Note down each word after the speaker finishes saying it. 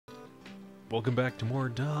Welcome back to more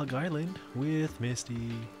Dog Island with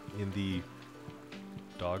Misty in the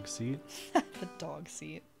dog seat. The dog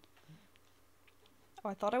seat. Oh,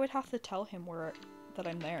 I thought I would have to tell him that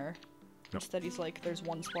I'm there. Nope. Instead he's like, there's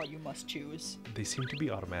one spot you must choose. They seem to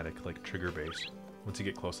be automatic, like trigger based. Once you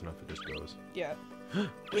get close enough, it just goes. Yeah.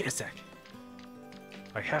 Wait a sec.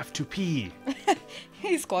 I have to pee.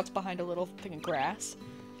 He squats behind a little thing of grass.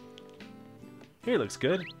 Here, looks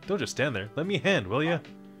good. Don't just stand there. Let me a hand, will ya?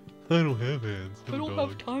 I don't have hands. I don't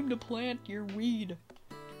have time to plant your weed.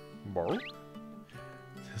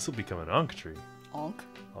 This will become an onk tree. Onk.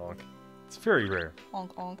 Onk. It's very rare.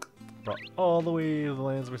 Onk onk. Brought all the way to the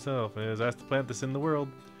lands herself, and was asked to plant this in the world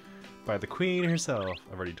by the queen herself.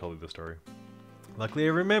 I've already told you the story. Luckily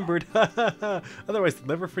I remembered. Otherwise they'll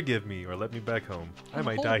never forgive me or let me back home. I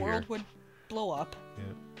might die here. The whole world would blow up.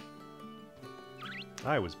 Yeah.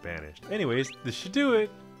 I was banished. Anyways, this should do it.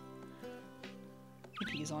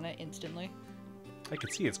 He pees on it instantly. I can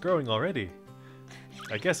see it's growing already.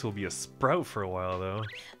 I guess we'll be a sprout for a while, though.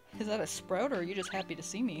 Is that a sprout, or are you just happy to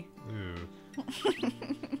see me? Ooh.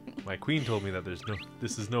 My queen told me that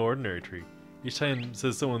this is no ordinary tree. Each time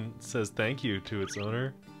someone says thank you to its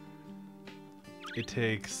owner, it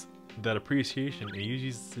takes that appreciation and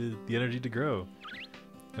uses the energy to grow.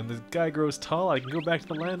 And the guy grows tall, I can go back to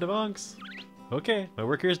the land of Onks. Okay, my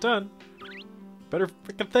work here's done. Better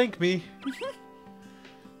frickin' thank me.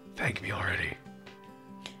 Thank me already.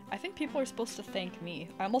 I think people are supposed to thank me.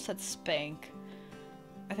 I almost said spank.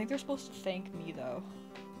 I think they're supposed to thank me, though.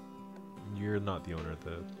 You're not the owner,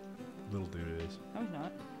 the little dude is. No, he's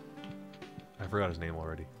not. I forgot his name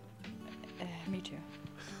already. Me too.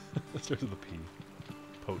 It starts with a P.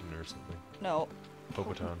 Potent or something. No.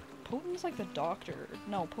 Popoton. Poten's like the doctor.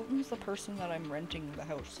 No, Poten's the person that I'm renting the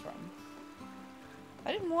house from.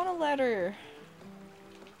 I didn't want a letter.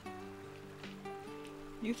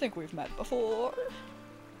 You think we've met before?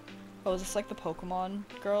 Oh, is this like the Pokemon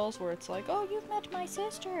girls where it's like, oh, you've met my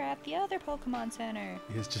sister at the other Pokemon Center.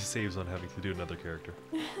 It just saves on having to do another character.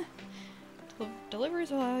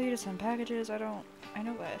 Deliveries allow you to send packages. I know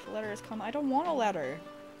that if a letter has come, I don't want a letter.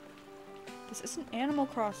 This isn't Animal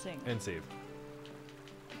Crossing. And save.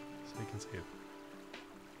 So you can save.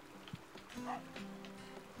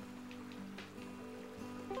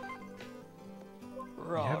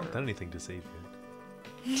 You haven't done anything to save yet.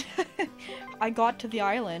 I got to the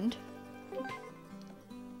island.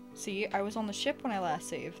 See, I was on the ship when I last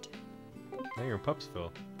saved. Now you're in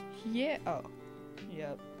Pupsville. Yeah. Oh.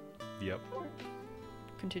 Yep. Yep.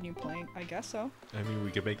 Continue playing. I guess so. I mean,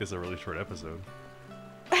 we could make this a really short episode.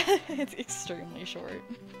 It's extremely short.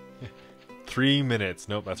 3 minutes.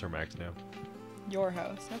 Nope, that's our max now. Your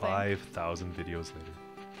house. No 5,000 videos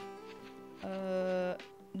later.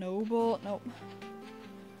 Noble. Nope.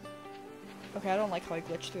 Okay, I don't like how I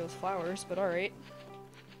glitched through those flowers, but alright.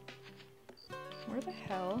 Where the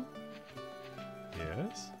hell?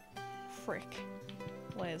 Yes? Frick.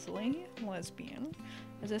 Leslie. Lesbian.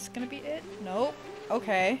 Is this gonna be it? Nope.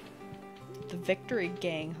 Okay. The Victory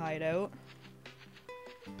Gang hideout.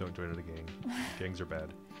 Don't join the gang. Gangs are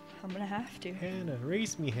bad. I'm gonna have to. Hannah,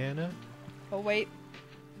 race me, Hannah. Oh, wait.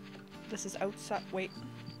 This is outside. Wait.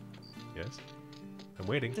 Yes? I'm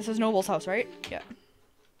waiting. This is Noble's house, right? Yeah.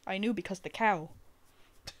 I knew because the cow.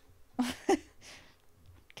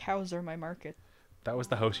 Cows are my market. That was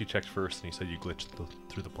the house you checked first, and you said you glitched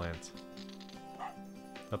through the plants.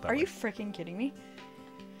 Not that Are way. you freaking kidding me?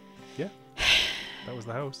 Yeah. That was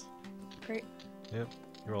the house. Great. Yep.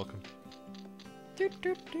 You're welcome. I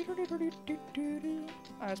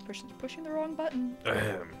was pushing the wrong button.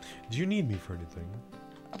 Do you need me for anything?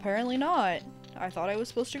 Apparently not. I thought I was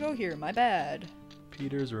supposed to go here. My bad.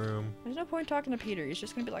 Peter's room. There's no point talking to Peter. He's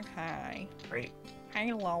just gonna be like, hi. Right.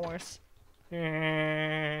 Hi, Lois.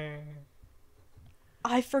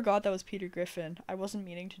 I forgot that was Peter Griffin. I wasn't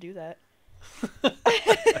meaning to do that.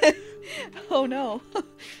 Oh no.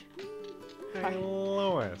 Hi,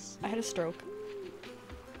 Lois. I had a stroke.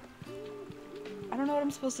 I don't know what I'm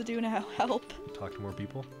supposed to do now. Help. Talk to more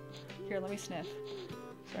people. Here, let me sniff.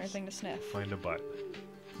 Is there anything to sniff? Find a butt.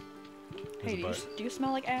 Hey, do you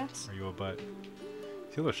smell like ass? Are you a butt?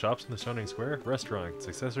 See all those shops in the surrounding square? Restaurants,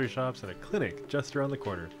 accessory shops, and a clinic just around the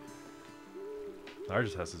corner. The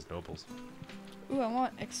largest house is Noble's. Ooh, I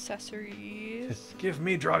want accessories. Give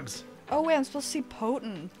me drugs! Oh wait, I'm supposed to see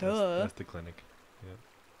Potent. Duh. That's the clinic. Yeah.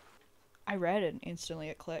 I read it and instantly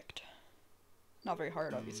it clicked. Not very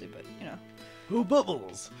hard, obviously, but you know. Oh,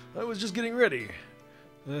 Bubbles! I was just getting ready.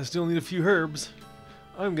 I still need a few herbs.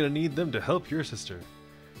 I'm gonna need them to help your sister.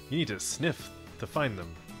 You need to sniff to find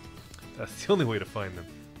them. That's the only way to find them.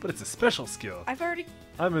 But it's a special skill. I've already...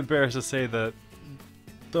 I'm embarrassed to say that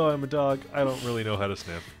Though I'm a dog, I don't really know how to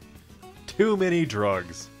sniff. Too many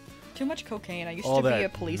drugs. Too much cocaine. I used All to that be a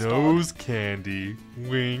police dog. nose candy.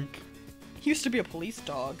 Wink. Used to be a police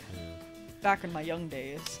dog. Yeah. Back in my young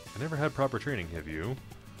days. I never had proper training, have you?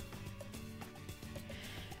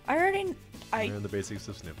 I already... Learn the basics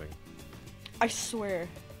of sniffing. I swear.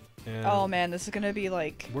 And Oh man, this is gonna be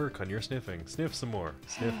like... work on your sniffing. Sniff some more.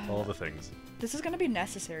 Sniff all the things. This is gonna be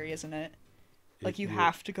necessary, isn't it? Like you will-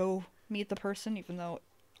 have to go meet the person even though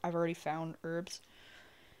I've already found herbs.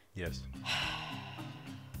 Yes.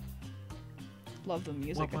 Love the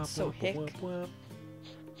music, it's so hick.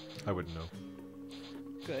 I wouldn't know.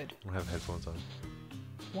 Good. I don't have headphones on.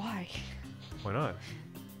 Why? Why not?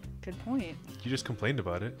 Good point. You just complained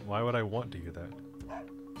about it. Why would I want to hear that?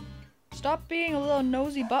 Stop being a little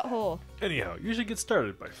nosy butthole. Anyhow, you should get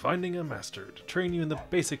started by finding a master to train you in the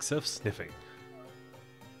basics of sniffing.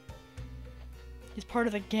 He's part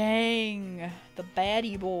of the gang. The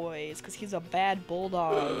baddie boys. Because he's a bad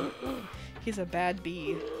bulldog. He's a bad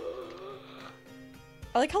bee.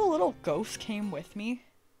 I like how the little ghost came with me.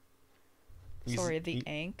 Sorry, the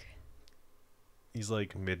Ankh. He's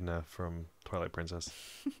like Midna from Twilight Princess.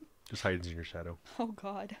 Just hides in your shadow. Oh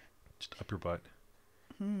god. Just up your butt.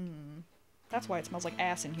 That's why it smells like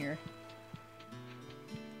ass in here.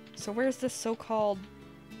 So where's this so-called...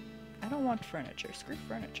 I don't want furniture. Screw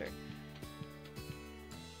furniture.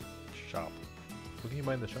 Shop. What can you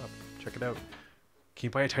buy in the shop? Check it out. Can you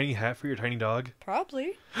buy a tiny hat for your tiny dog?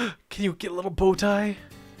 Probably. Can you get a little bow tie?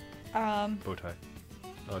 Bow tie.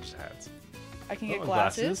 Oh, just hats. I can get Oh,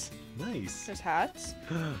 glasses. Nice. There's hats.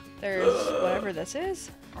 There's whatever this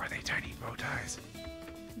is. Are they tiny bow ties?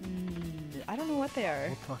 I don't know what they are.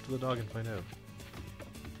 We'll talk to the dog and find out.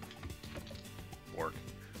 Work.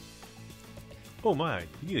 Oh my,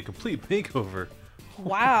 you need a complete makeover.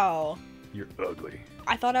 Wow. You're ugly.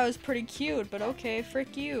 I thought I was pretty cute, but okay,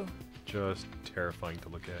 frick you. Just terrifying to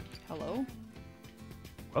look at. Hello?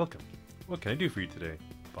 Welcome. What can I do for you today?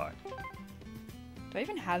 Bye. Do I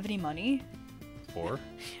even have any money? 4?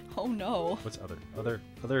 Oh no. What's other?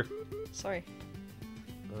 Other? Sorry.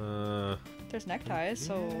 There's neckties,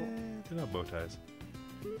 so... They're not bow ties.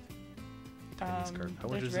 Tiny scarf. How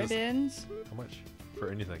much there's is ribbons. this? How much? For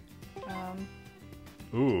anything? Um,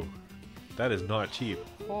 Ooh. That is not cheap.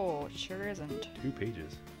 oh, it sure isn't. 2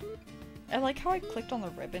 pages. I like how I clicked on the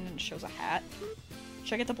ribbon and it shows a hat.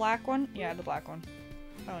 Should I get the black one? Yeah, the black one.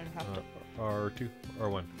 I don't even have to. R2.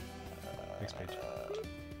 R1. Next page.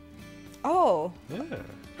 Oh! Yeah.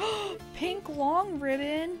 Pink long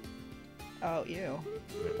ribbon! Oh, ew.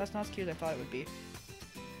 That's not as cute as I thought it would be.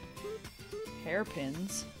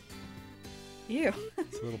 Hairpins. Ew.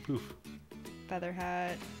 It's a little poof. Feather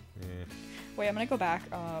hat. Yeah. Wait, I'm gonna go back.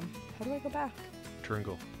 How do I go back?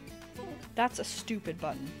 Tringle. That's a stupid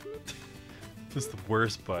button. This is the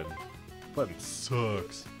worst button. Button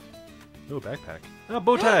sucks. No backpack. Ah,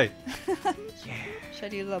 bow tie! Yeah. Should I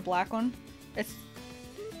do the black one? It's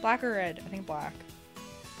black or red? I think black.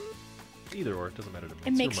 Either or, it doesn't matter to me. It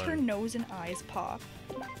It's makes your her money. nose and eyes pop.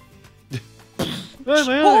 Ah,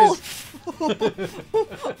 my eyes!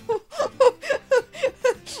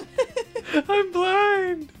 I'm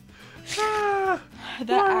blind! Ah, That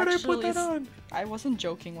why would I actually put that on? I wasn't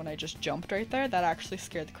joking when I just jumped right there. That actually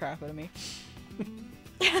scared the crap out of me.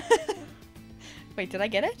 Wait, did I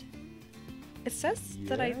get it? It says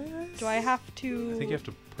that I... Do I have to... I think you have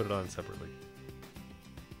to put it on separately.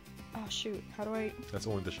 Oh, shoot. How do I... That's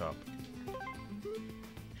only the shop.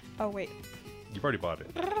 Oh, wait. You've already bought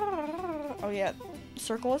it. Oh, yeah.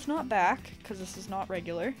 Circle is not back, because this is not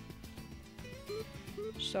regular.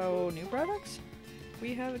 So, new products?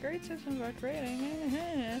 We have a great system for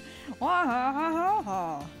creating...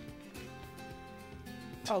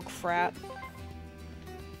 Oh, crap.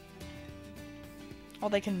 Oh,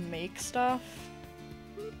 they can make stuff?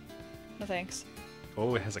 No thanks.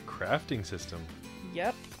 Oh, it has a crafting system.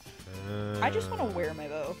 Yep. I just want to wear my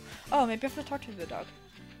bow. Oh, maybe I have to talk to the dog.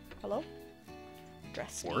 Hello?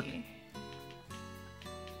 Dress Work. me.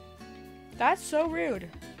 That's so rude.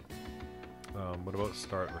 What about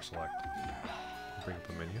start or select? Bring up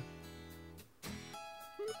the menu.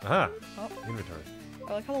 Aha! Oh. Inventory.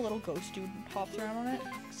 I like how the little ghost dude hops around on it.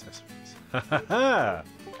 Accessories. Ha ha ha!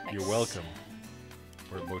 You're Nice. welcome.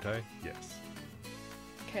 Wear a bow tie? Yes.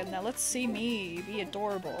 Okay, now let's see me be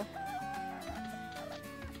adorable.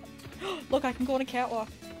 Look, I can go on a catwalk.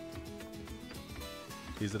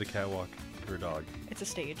 Is it a catwalk or a dog? It's a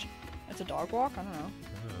stage. It's a dog walk? I don't know.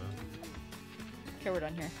 Uh, Okay, we're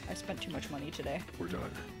done here. I spent too much money today. we're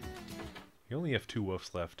done. You only have 2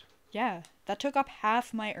 woofs left. Yeah, that took up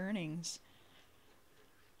half my earnings.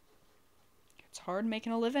 It's hard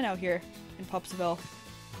making a living out here in Pupsville.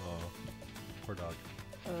 Oh, poor dog.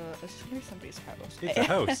 It's gonna be somebody's house. It's a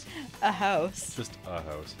house. A house. Just a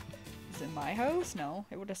house. Is it my house? No,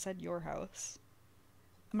 it would have said your house.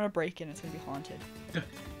 I'm gonna break in. It's gonna be haunted.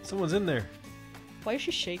 Someone's in there. Why is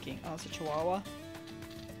she shaking? Oh, it's a chihuahua.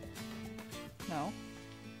 No.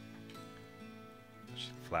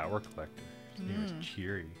 Flower collector. His name is Mm.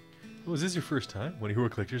 Cheery. Oh, is this your first time? What do your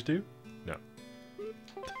collectors do? No.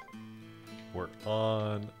 We're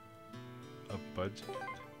on a budget.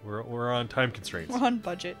 We're on time constraints. We're on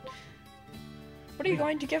budget. What are you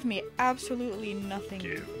going to give me? Absolutely nothing.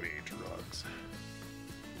 Give me drugs.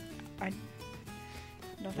 No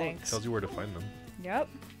Well, it thanks. tells you where to find them. Yep.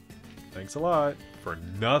 Thanks a lot for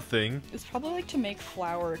nothing. It's probably like to make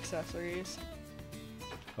flower accessories.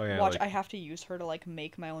 Oh yeah. Watch, like, I have to use her to like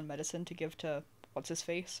make my own medicine to give to what's his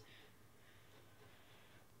face.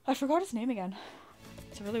 I forgot his name again.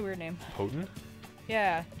 It's a really weird name. Potent?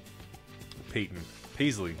 Yeah. Peyton.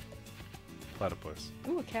 Paisley. Platypus.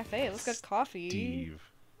 Ooh, a cafe. Let's get coffee. Steve.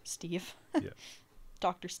 Steve. Yeah.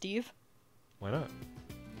 Dr. Steve. Why not?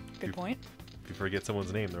 Good point. If you forget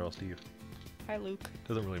someone's name, they're all Steve. Hi, Luke.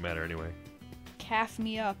 Doesn't really matter anyway. Calf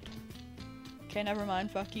me up. Okay, never mind.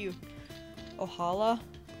 Fuck you. Ohala?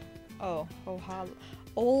 Oh, Ohala.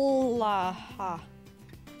 Olaha.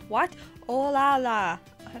 What? Olala.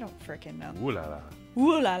 I don't frickin' know. Ooh la la.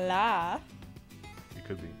 Ooh la la. It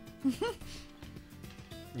could be.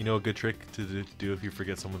 You know a good trick to do if you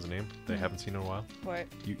forget someone's name they haven't seen in a while? What?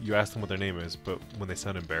 You ask them what their name is, but when they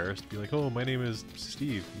sound embarrassed, be like, "Oh, my name is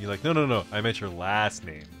Steve." And you're like, "No, I meant your last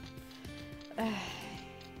name."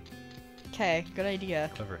 Okay, good idea.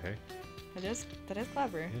 Clever, hey? That is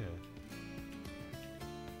clever. Yeah.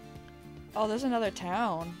 Oh, there's another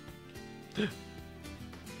town.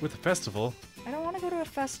 With a festival, I don't want to go to a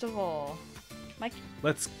festival. Mike,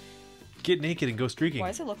 let's get naked and go streaking. why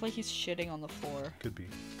does it look like he's shitting on the floor? Could be.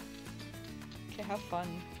 Okay, have fun.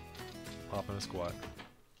 Pop in a squat.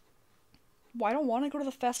 Well, I don't want to go to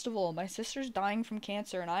the festival. My sister's dying from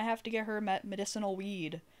cancer, and I have to get her medicinal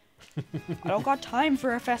weed. I don't got time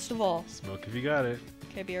for a festival. Smoke if you got it.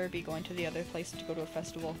 Okay, BRB, going to the other place to go to a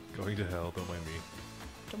festival. Going to hell, don't mind me.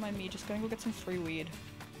 Don't mind me, just gonna go get some free weed.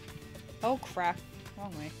 Oh crap,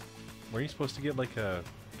 wrong way. Weren't you supposed to get like a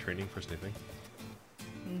training for sniffing?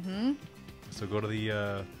 Mm-hmm. So go to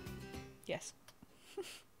the Yes.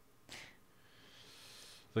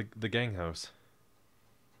 the gang house.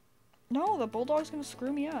 No, the bulldog's gonna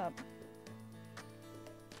screw me up.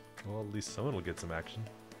 Well, at least someone will get some action.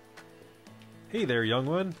 Hey there, young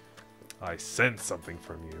one. I sense something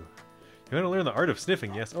from you. You want to learn the art of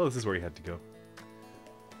sniffing, yes? Oh, this is where you had to go.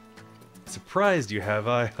 Surprised you have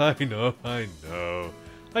I. I know.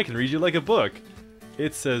 I can read you like a book.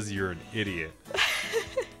 It says you're an idiot.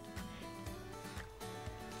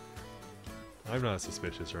 I'm not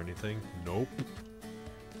suspicious or anything. Nope.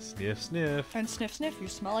 Sniff, sniff. And sniff, sniff, you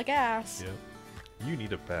smell like ass. Yep. You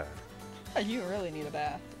need a bath. You really need a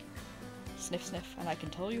bath. Sniff, sniff, and I can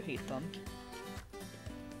tell you hate them.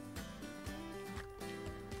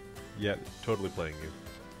 Yeah, totally playing you.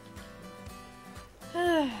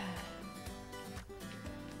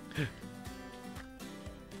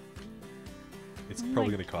 It's Oh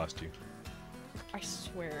probably my- going to cost you. I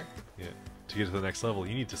swear. Yeah. To get to the next level,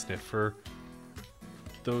 you need to sniff for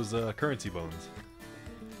those currency bones.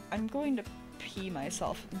 I'm going to pee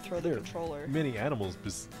myself and throw the There are controller. many animals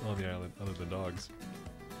on the island other than dogs.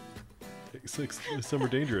 Some are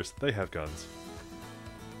dangerous. They have guns.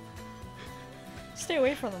 Stay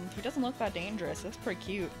away from him. He doesn't look that dangerous. That's pretty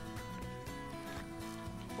cute.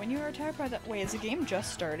 When you are attacked by that... Wait, is the game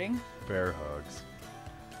just starting? Bear hugs.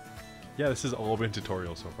 Yeah, this has all been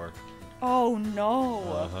tutorial so far. Oh no!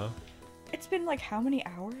 Uh-huh. It's been like how many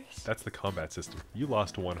hours? That's the combat system. You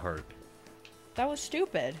lost one heart. That was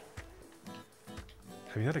stupid.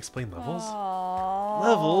 Have you not explained levels? Aww.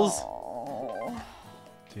 Levels?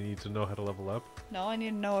 Do you need to know how to level up? No, I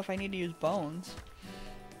need to know if I need to use bones.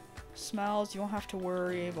 Smells, you won't have to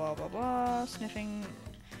worry, blah blah blah. Sniffing.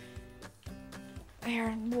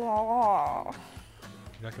 Air, blah.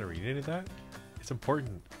 You're not going to read any of that? It's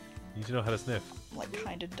important. You need to know how to sniff. Like,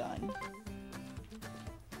 kinda done.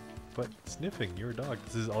 But sniffing, you're a dog.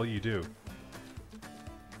 This is all you do.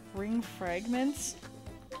 Ring fragments?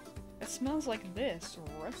 It smells like this.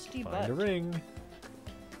 Rusty butt. Find a ring.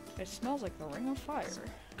 It smells like the ring of fire.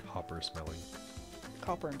 Copper smelling.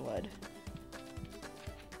 Copper and blood.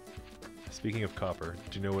 Speaking of copper,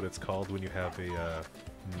 do you know what it's called when you have a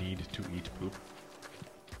need to eat poop?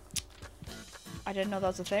 I didn't know that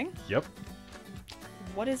was a thing. Yep.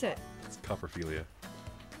 What is it? It's copperphilia.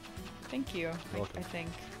 Thank you. You're welcome. I think.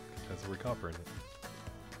 It has the word copper in it.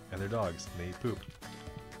 And they're dogs, and they eat poop.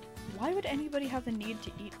 Why would anybody have the need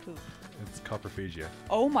to eat poop? It's coprophagia.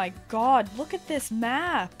 Oh my god, look at this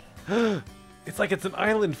map! It's like it's an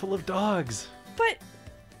island full of dogs. But...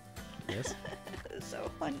 Yes?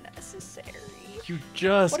 so unnecessary. You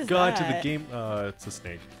just What is got to the that? game. It's a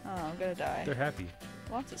snake. Oh, I'm gonna die. They're happy.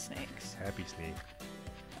 Lots of snakes. Happy snake.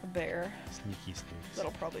 A bear. Sneaky snakes.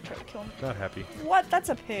 That'll probably try to kill me. Not happy. What? That's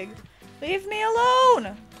a pig. Leave me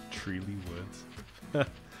alone! Treely woods.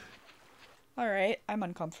 Alright, I'm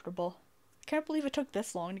uncomfortable. I can't believe it took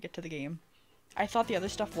this long to get to the game. I thought the other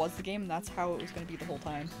stuff was the game and that's how it was gonna be the whole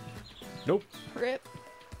time. Nope. Rip.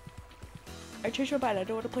 I changed my mind, I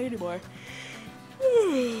don't want to play anymore.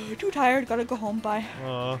 Too tired, gotta go home, bye.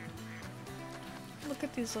 Aw. Look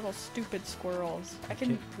at these little stupid squirrels. I can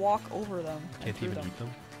Can't- walk over them. and Can't through even them. eat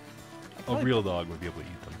them. I could A probably- real dog would be able to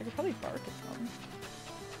eat I them. could probably bark at them.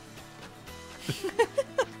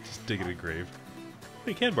 Just dig it a grave.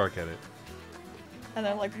 You can bark at it. And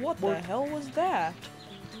they're like, what the Bark. hell was that?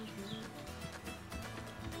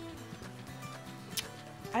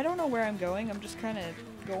 I don't know where I'm going, I'm just kind of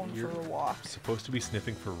going You're- for a walk. Supposed to be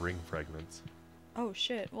sniffing for ring fragments. Oh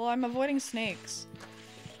shit, well I'm avoiding snakes.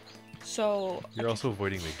 So... You're also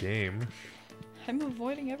avoiding the game. I'm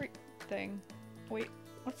avoiding everything. Wait,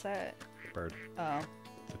 what's that? Bird. Oh,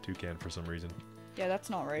 It's a toucan for some reason. yeah, that's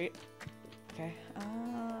not right. Okay,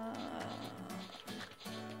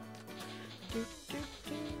 do, do,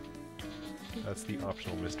 do, do, That's the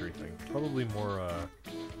optional mystery thing. Probably more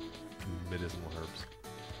medicinal herbs.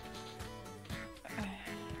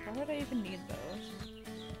 Why would I even need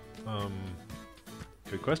those?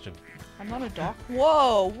 Good question. I'm not a doc.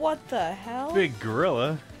 Whoa, what the hell? Big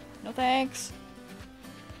gorilla. No thanks.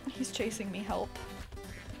 He's chasing me, help.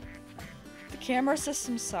 The camera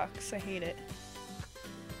system sucks, I hate it.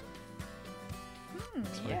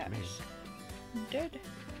 That's fine yes. to me. I'm dead.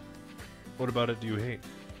 What about it do you hate?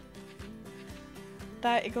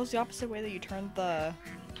 That, it goes the opposite way that you turn the...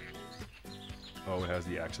 Oh, it has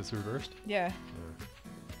the axis reversed? Yeah.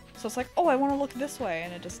 So it's like, oh, I want to look this way,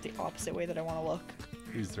 and it just the opposite way that I want to look.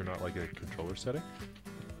 Is there not like a controller setting?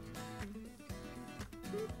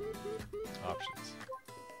 Options.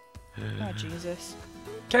 Oh, Jesus.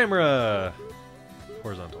 Camera!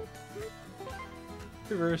 Horizontal.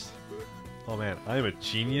 Reverse. Oh man, I am a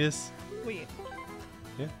genius. Wait.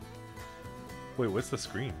 Yeah. Wait, what's the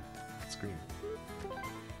screen? Screen.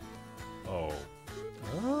 Oh.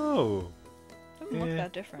 Oh! Doesn't look Eh.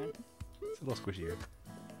 that different. It's a little squishier.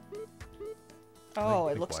 Oh,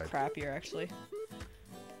 think it looks wide. crappier, actually.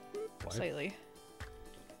 Wide? Slightly.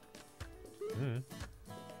 Mm.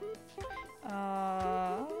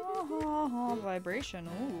 Vibration.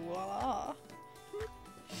 Ooh, la la.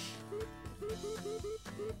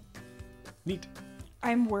 Neat.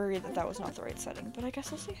 I'm worried that that was not the right setting, but I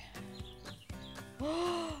guess I'll see.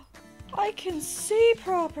 I can see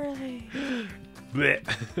properly. Blech.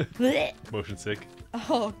 Blech. Motion sick.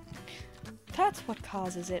 Oh, that's what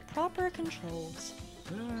causes it. Proper controls.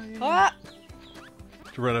 Yeah. Ah!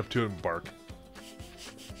 To run up to it and bark.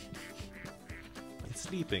 It's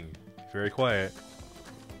sleeping. Very quiet.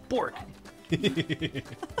 Bork!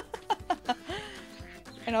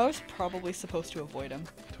 And I was probably supposed to avoid him.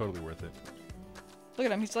 Totally worth it. Look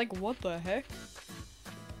at him. He's like, what the heck?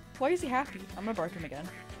 Why is he happy? I'm gonna bark him again.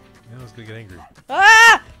 Yeah, I was gonna get angry.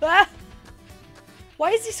 Ah! Ah!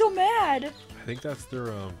 Why is he so mad? I think that's their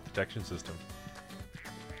protection system.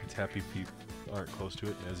 It's happy people aren't close to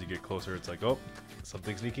it, and as you get closer, it's like, oh,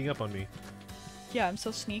 something's sneaking up on me. Yeah, I'm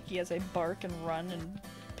so sneaky as I bark and run and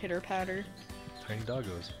pitter-patter. Tiny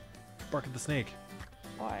doggos. Bark at the snake.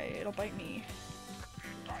 Why? It'll bite me.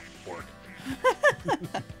 Bork.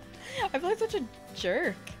 I feel like such a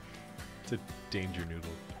jerk. It's a danger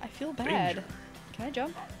noodle. I feel bad. Danger. Can I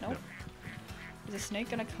jump? Nope. No. Is a snake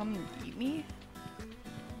gonna come and eat me?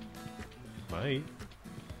 Might.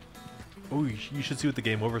 Oh, you should see what the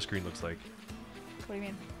game over screen looks like. What do you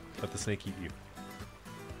mean? Let the snake eat you.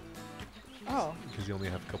 Oh. Because you only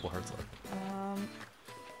have a couple hearts left.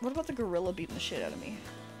 What about the gorilla beating the shit out of me?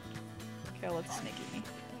 Okay, I'll let the snake eat me.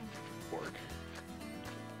 Bork.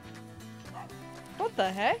 What the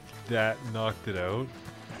heck? That knocked it out.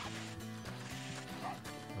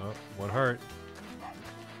 Oh, one heart.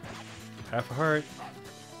 Half a heart.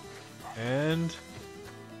 And...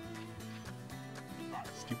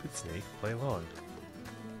 Stupid snake, play along.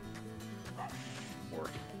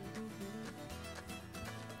 Bork.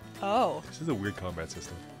 Oh. This is a weird combat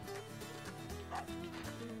system.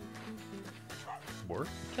 Bork?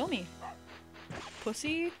 Kill me.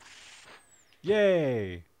 Pussy.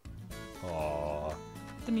 Yay! Aww.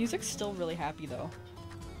 The music's still really happy though.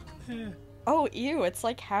 Eh. Oh, ew, it's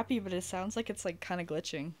like happy, but it sounds like it's like kind of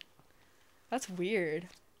glitching. That's weird.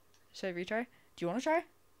 Should I retry? Do you want to try?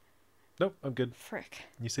 Nope, I'm good. Frick.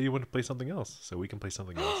 You said you wanted to play something else, so we can play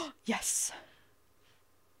something else. Yes.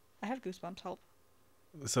 I have goosebumps. Help.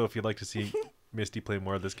 So if you'd like to see Misty play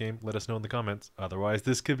more of this game, let us know in the comments. Otherwise,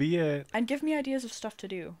 this could be it. And give me ideas of stuff to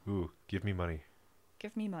do. Ooh, give me money.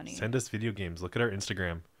 Give me money. Send us video games. Look at our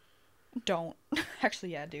Instagram. Don't.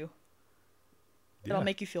 Actually, yeah, do. Yeah. It'll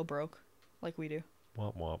make you feel broke, like we do.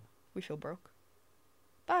 Womp womp. We feel broke.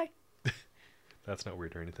 Bye. That's not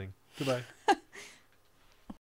weird or anything. Goodbye.